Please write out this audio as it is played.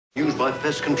Used by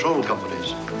pest control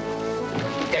companies.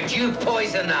 Did you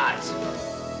poison that?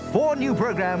 4 new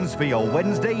programmes for your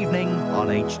Wednesday evening on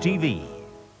HTV.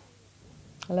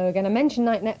 Hello again. I mentioned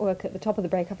Night Network at the top of the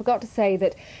break. I forgot to say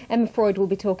that Emma Freud will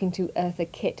be talking to Eartha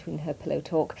Kitt in her Pillow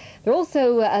Talk. There are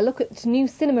also a look at new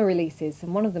cinema releases,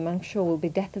 and one of them, I'm sure, will be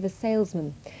Death of a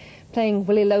Salesman. Playing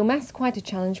Willie Lomas, quite a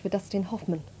challenge for Dustin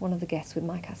Hoffman, one of the guests with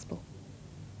Mike Aspel.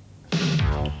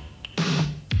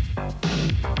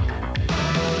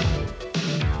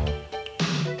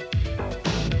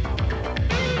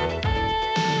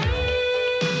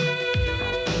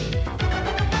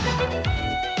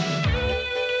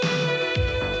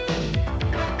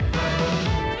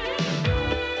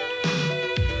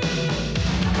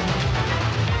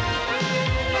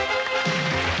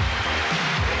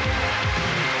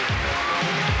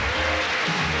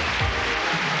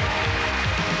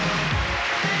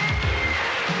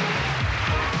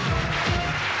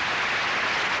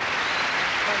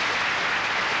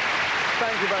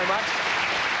 Thank you very much.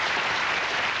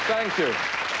 Thank you.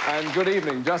 And good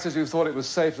evening. Just as you thought it was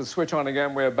safe to switch on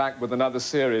again, we're back with another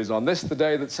series on this, the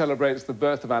day that celebrates the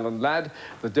birth of Alan Ladd,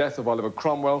 the death of Oliver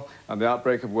Cromwell, and the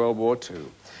outbreak of World War II.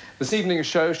 This evening's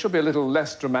show should be a little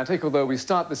less dramatic, although we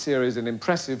start the series in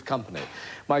impressive company.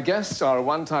 My guests are a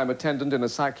one-time attendant in a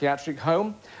psychiatric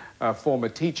home, a former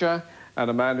teacher, and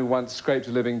a man who once scraped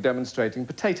a living demonstrating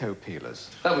potato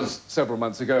peelers. That was several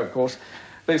months ago, of course.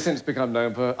 They've since become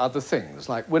known for other things,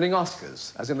 like winning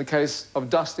Oscars, as in the case of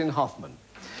Dustin Hoffman,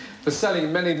 for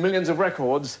selling many millions of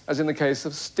records, as in the case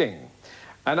of Sting.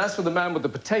 And as for the man with the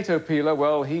potato peeler,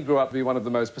 well, he grew up to be one of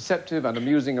the most perceptive and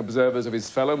amusing observers of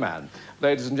his fellow man.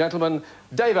 Ladies and gentlemen,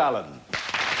 Dave Allen.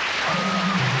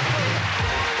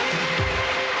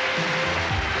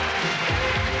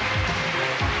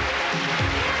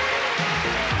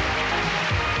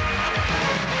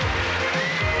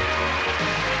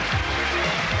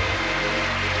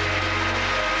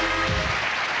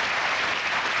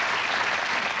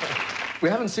 We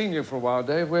haven't seen you for a while,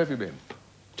 Dave. Where have you been?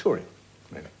 Touring,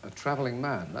 maybe. A travelling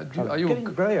man. Are you getting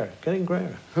grayer, getting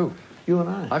grayer. Who? You and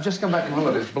I. I've just come back from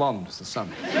holidays, blonde as the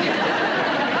sun.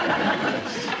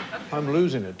 I'm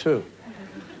losing it, too.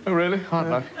 Oh, really?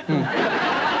 Aren't I?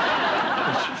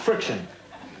 It's friction.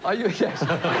 Are you? Yes.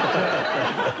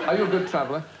 Are you a good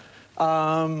traveller?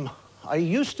 I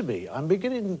used to be. I'm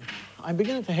beginning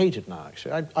to hate it now,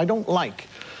 actually. I don't like...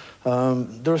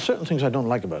 there are certain things I don't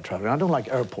like about traveling. I don't like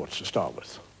airports to start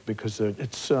with, because there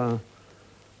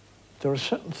are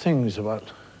certain things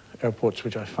about airports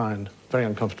which I find very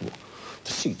uncomfortable.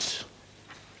 The seats.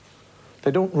 They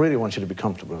don't really want you to be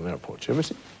comfortable in airports. You ever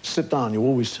sit down, you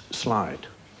always slide.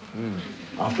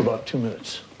 After about 2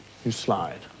 minutes, you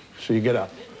slide. So you get up,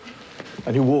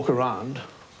 and you walk around,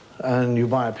 and you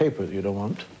buy a paper that you don't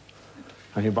want,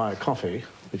 and you buy a coffee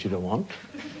that you don't want,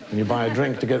 and you buy a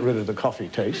drink to get rid of the coffee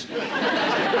taste.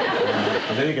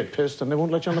 And then you get pissed and they won't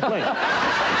let you on the plane.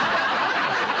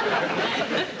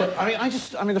 But,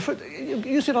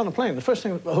 you sit on a plane, the first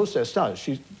thing the hostess does,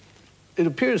 it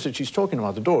appears that she's talking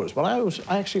about the doors, but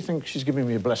I actually think she's giving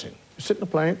me a blessing. You sit in the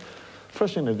plane,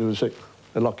 first thing they do is they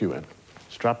lock you in,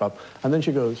 strap up, and then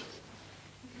she goes...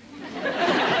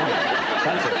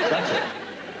 That's it.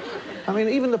 I mean,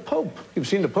 even the Pope, you've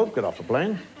seen the Pope get off the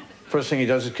plane. First thing he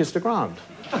does is kiss the ground.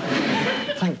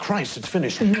 Thank Christ, it's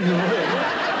finished.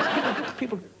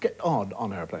 People get odd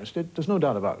on airplanes. There's no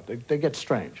doubt about it. They get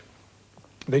strange.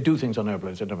 They do things on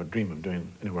airplanes they'd never dream of doing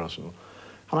anywhere else. And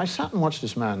I sat and watched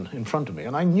this man in front of me,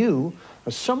 and I knew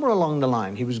that somewhere along the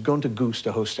line he was going to goose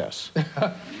the hostess.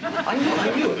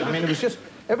 I knew it. I mean, it was just,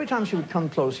 every time she would come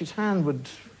close, his hand would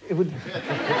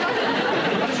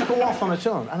just go off on its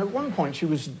own. And at one point, she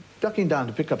was ducking down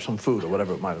to pick up some food or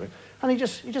whatever it might have been. And he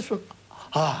just went,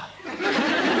 ah.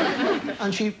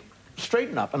 And she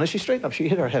straightened up, and as she straightened up, she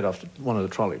hit her head off one of the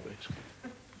trolley blades.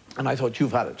 And I thought,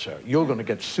 you've had it, sir. You're going to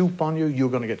get soup on you,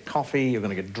 you're going to get coffee, you're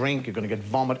going to get drink, you're going to get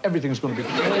vomit, everything's going to be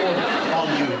poured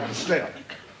on you straight up.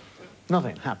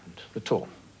 Nothing happened at all.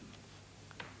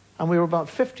 And we were about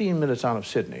 15 minutes out of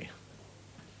Sydney,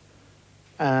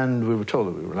 and we were told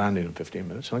that we were landing in 15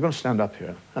 minutes, and I'm going to stand up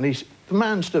here. And the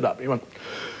man stood up, he went,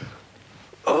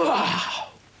 ah.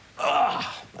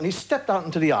 And he stepped out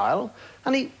into the aisle,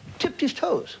 and he tipped his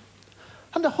toes.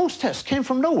 And the hostess came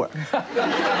from nowhere. This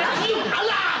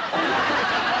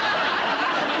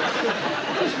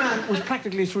man was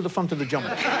practically through the front of the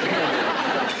jumper.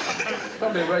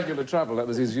 Probably a regular travel, that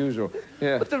was his usual.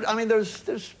 Yeah. But there's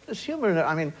humour in it.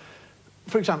 I mean,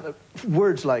 for example,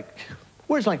 words like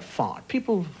fart.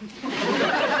 People...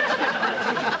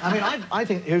 I mean, I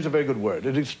think here's a very good word.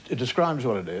 It describes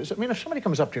what it is. I mean, if somebody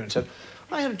comes up to you and said,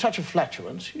 I had a touch of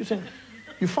flatulence, you think,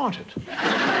 You farted.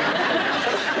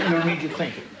 Your immediate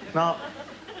thinking. Now,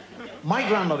 my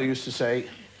grandmother used to say,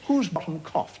 whose bottom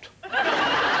coughed? Isn't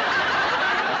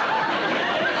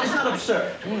that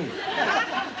absurd?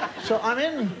 So I'm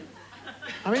in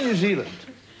New Zealand,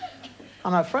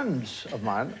 and I have friends of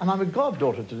mine, and I'm a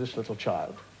goddaughter to this little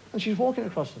child, and she's walking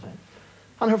across the thing,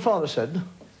 and her father said,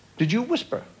 did you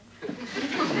whisper?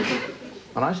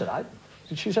 And I said,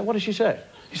 she said, what did she say?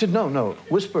 He said, no,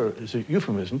 whisper is a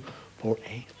euphemism for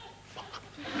a fuck.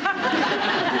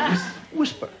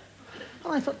 Whisper.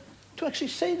 And I thought, to actually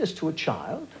say this to a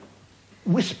child,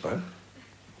 whisper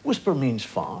means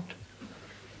fart.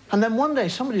 And then one day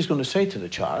somebody's going to say to the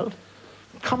child,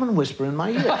 come and whisper in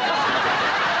my ear.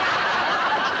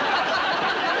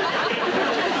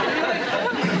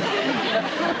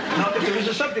 Now, if there is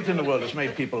a subject in the world that's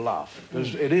made people laugh,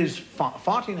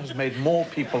 farting has made more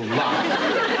people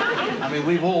laugh. I mean,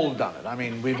 we've all done it. I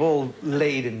mean, we've all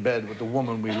laid in bed with the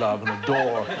woman we love and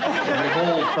adore, and we've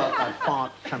all felt that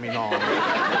fart coming on.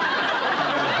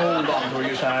 Hold on to her,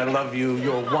 you say, I love you,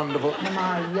 you're wonderful.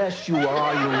 Yes, you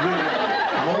are, you really are.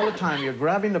 And all the time, you're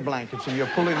grabbing the blankets and you're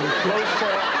pulling them closer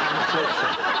and closer.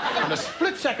 And a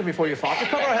split second before you fart, you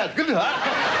cover our head. Good luck.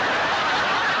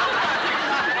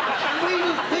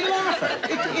 And we laugh at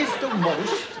it. It is the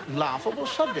most laughable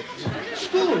subject.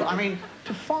 School, I mean,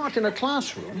 to fart in a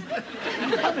classroom.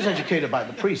 I was educated by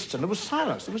the priests, and there was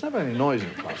silence. There was never any noise in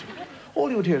the classroom. All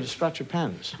you would hear is a scratch of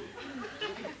pens.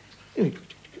 And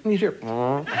you'd hear...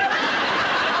 All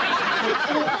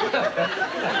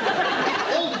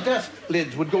the desk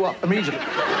lids would go up immediately.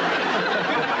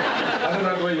 I don't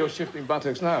know the way you're shifting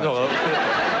buttocks now. No,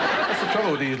 that's the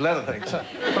trouble with these leather things.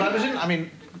 But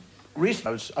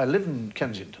recently I live in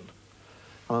Kensington.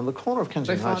 And on the corner of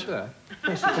Kensington... They fart there?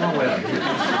 Yes, it's a long way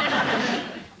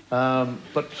out.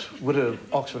 But with an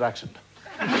Oxford accent.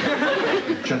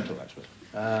 Gentle accent.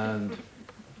 And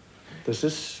there's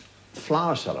this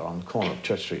flower seller on the corner of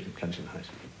Church Street in Kensington Heights.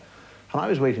 And I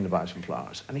was waiting to buy some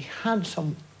flowers, and he had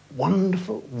some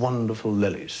wonderful, wonderful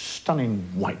lilies, stunning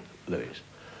white lilies.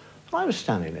 And I was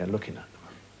standing there looking at them,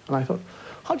 and I thought,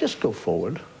 I'll just go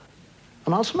forward,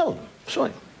 and I'll smell them. So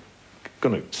I'm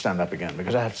going to stand up again,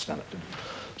 because I have to stand up.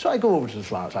 So I go over to the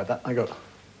flowers like that, and I go,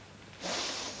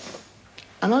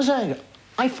 and as I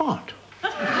fart.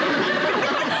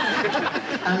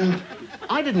 And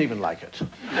I didn't even like it.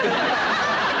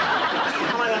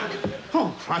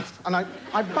 Oh, Christ. And I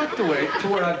backed away to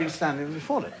where I'd been standing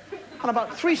before it. And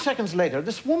about 3 seconds later,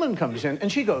 this woman comes in, and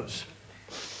she goes...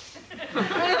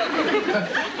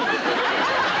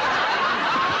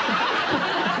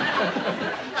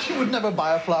 She would never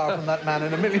buy a flower from that man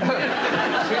in a million. 2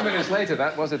 minutes later,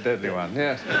 that was a deadly one,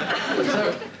 yes.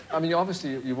 So, I mean,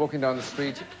 obviously, you're walking down the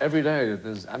street every day.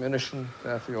 There's ammunition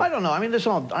there for your... I don't know. I mean,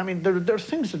 there are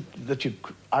things that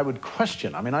I would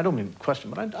question. I mean, I don't mean question,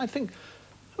 but I think...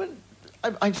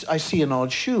 I see an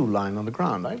odd shoe lying on the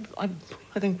ground. I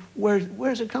think,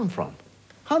 where's it come from?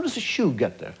 How does a shoe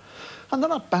get there? And they're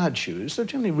not bad shoes. They're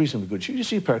generally reasonably good shoes. You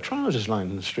see a pair of trousers lying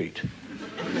in the street.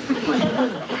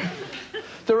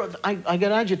 I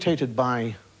get agitated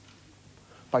by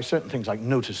certain things like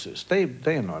notices. They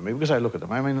annoy me because I look at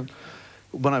them. I mean,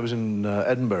 when I was in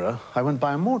Edinburgh, I went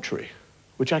by a mortuary,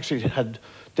 which actually had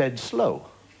dead slow.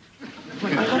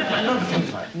 I love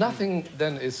things like that. Nothing,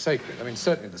 then, is sacred. I mean,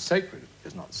 certainly the sacred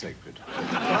is not sacred.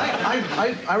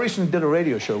 I recently did a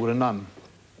radio show with a nun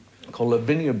called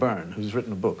Lavinia Byrne, who's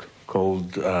written a book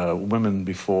called Women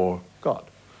Before God,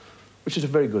 which is a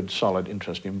very good, solid,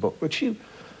 interesting book. But she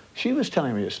was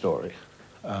telling me a story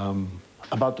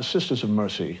about the Sisters of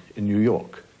Mercy in New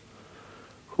York,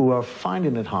 who are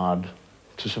finding it hard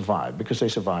to survive because they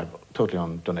survive totally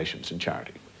on donations and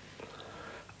charity.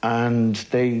 And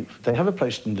they have a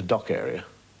place in the dock area,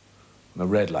 the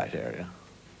red light area,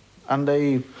 and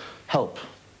they help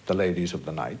the ladies of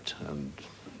the night and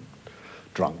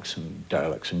drunks and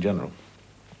derelicts in general.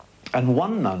 And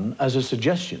one nun, as a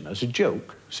suggestion, as a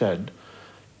joke, said,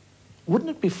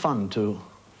 wouldn't it be fun to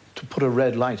put a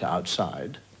red light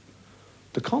outside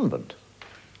the convent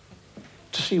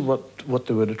to see what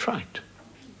they would attract?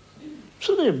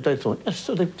 So they thought, yes,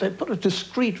 so they put a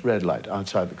discreet red light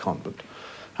outside the convent.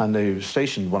 And they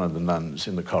stationed one of the nuns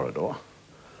in the corridor.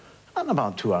 And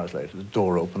about 2 hours later, the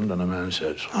door opened and a man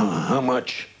says, how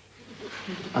much?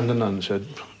 And the nun said,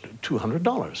 $200.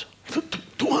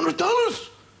 $200?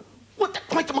 What the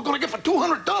Christ am I going to get for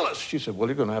 $200? She said, well,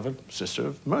 you're going to have a Sister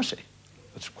of Mercy.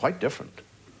 That's quite different.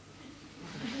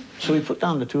 So he put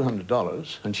down the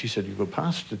 $200, and she said, you go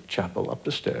past the chapel, up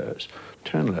the stairs,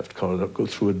 turn left, corridor, go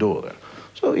through a door there.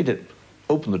 So he did.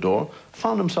 Opened the door,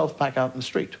 found himself back out in the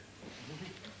street.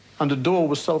 And the door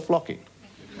was self-locking.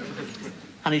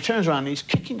 And he turns around and he's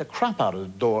kicking the crap out of the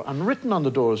door, and written on the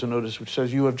door is a notice which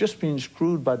says, "You have just been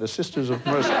screwed by the Sisters of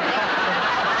Mercy."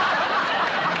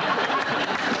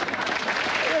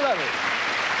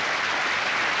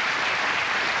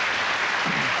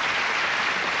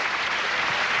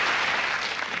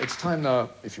 It's time now,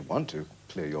 if you want to,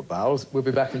 clear your bowels. We'll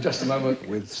be back in just a moment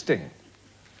with Sting.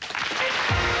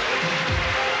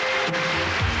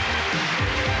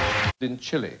 In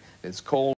Chile, it's called